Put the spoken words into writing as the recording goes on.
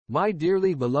My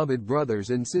dearly beloved brothers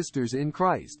and sisters in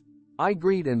Christ, I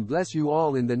greet and bless you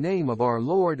all in the name of our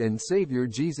Lord and Savior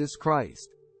Jesus Christ.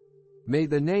 May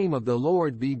the name of the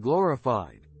Lord be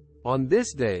glorified. On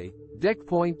this day,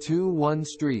 Deck.21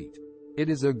 Street, it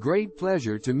is a great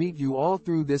pleasure to meet you all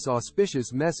through this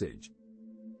auspicious message.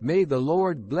 May the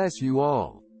Lord bless you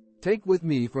all. Take with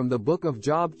me from the book of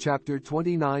Job chapter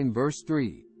 29 verse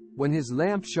 3, when his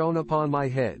lamp shone upon my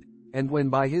head, and when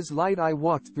by his light I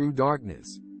walked through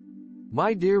darkness.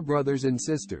 My dear brothers and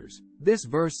sisters, this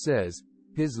verse says,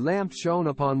 his lamp shone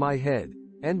upon my head,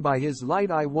 and by his light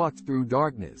I walked through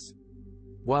darkness.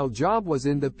 While Job was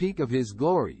in the peak of his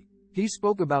glory, he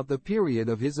spoke about the period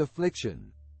of his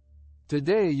affliction.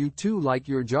 Today you too, like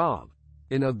your Job,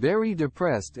 in a very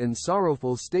depressed and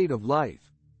sorrowful state of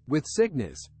life, with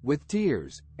sickness, with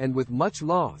tears, and with much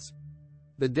loss.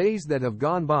 The days that have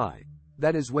gone by,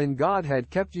 that is when God had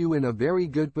kept you in a very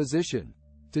good position.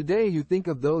 Today you think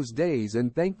of those days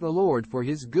and thank the Lord for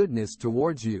his goodness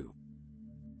towards you.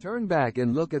 Turn back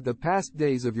and look at the past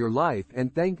days of your life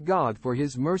and thank God for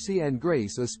his mercy and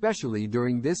grace, especially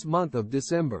during this month of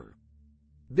December.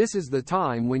 This is the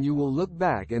time when you will look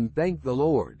back and thank the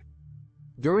Lord.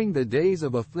 During the days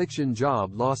of affliction,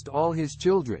 Job lost all his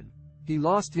children, he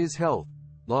lost his health,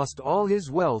 lost all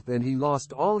his wealth, and he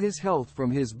lost all his health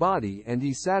from his body, and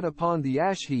he sat upon the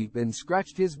ash heap and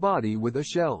scratched his body with a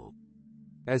shell,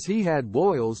 as he had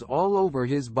boils all over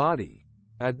his body.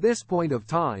 At this point of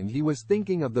time he was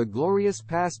thinking of the glorious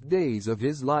past days of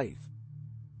his life,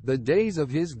 the days of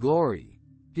his glory.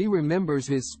 He remembers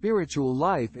his spiritual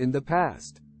life in the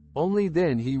past. Only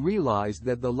then he realized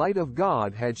that the light of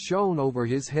God had shone over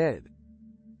his head,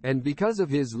 and because of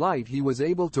his light he was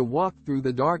able to walk through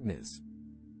the darkness.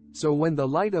 So when the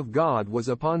light of God was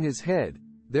upon his head,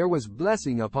 there was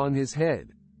blessing upon his head.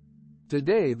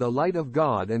 Today the light of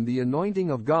God and the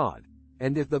anointing of God,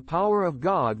 and if the power of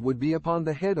God would be upon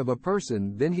the head of a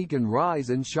person, then he can rise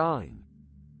and shine.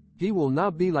 He will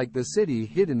not be like the city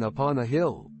hidden upon a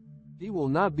hill. He will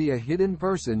not be a hidden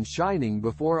person shining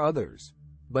before others,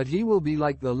 but he will be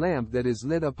like the lamp that is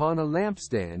lit upon a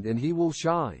lampstand, and he will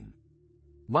shine.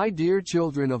 My dear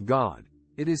children of God,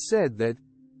 it is said that,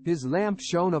 his lamp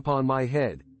shone upon my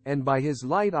head, and by his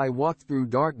light I walked through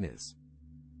darkness.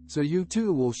 So you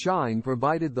too will shine,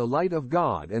 provided the light of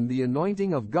God and the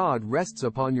anointing of God rests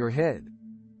upon your head.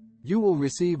 You will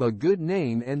receive a good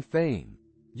name and fame.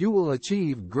 You will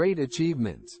achieve great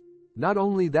achievements. Not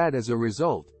only that, as a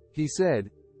result, he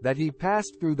said, that he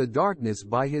passed through the darkness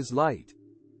by his light.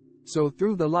 So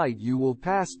through the light you will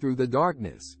pass through the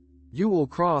darkness. You will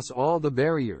cross all the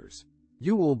barriers.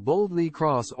 You will boldly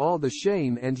cross all the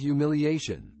shame and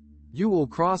humiliation. You will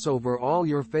cross over all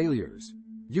your failures.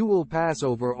 You will pass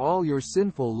over all your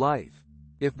sinful life.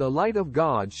 If the light of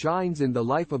God shines in the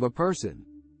life of a person,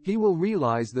 he will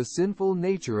realize the sinful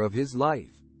nature of his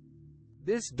life.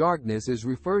 This darkness is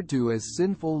referred to as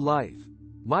sinful life.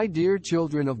 My dear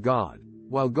children of God,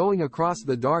 while going across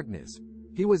the darkness,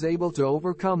 he was able to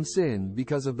overcome sin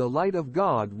because of the light of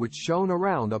God which shone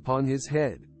around upon his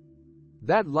head.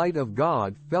 That light of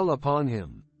God fell upon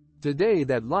him. Today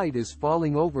that light is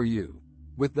falling over you.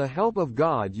 With the help of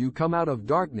God you come out of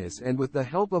darkness, and with the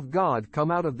help of God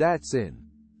come out of that sin.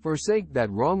 Forsake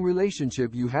that wrong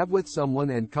relationship you have with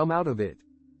someone and come out of it.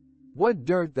 What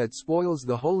dirt that spoils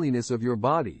the holiness of your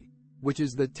body, which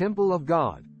is the temple of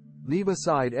God. Leave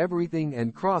aside everything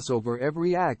and cross over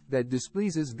every act that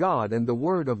displeases God, and the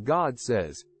word of God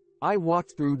says, I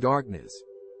walked through darkness.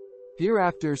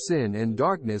 Hereafter sin and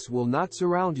darkness will not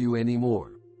surround you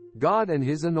anymore. God and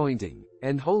his anointing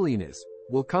and holiness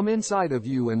will come inside of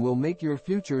you and will make your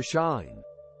future shine.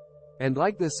 And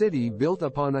like the city built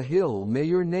upon a hill, may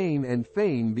your name and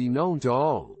fame be known to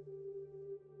all.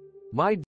 My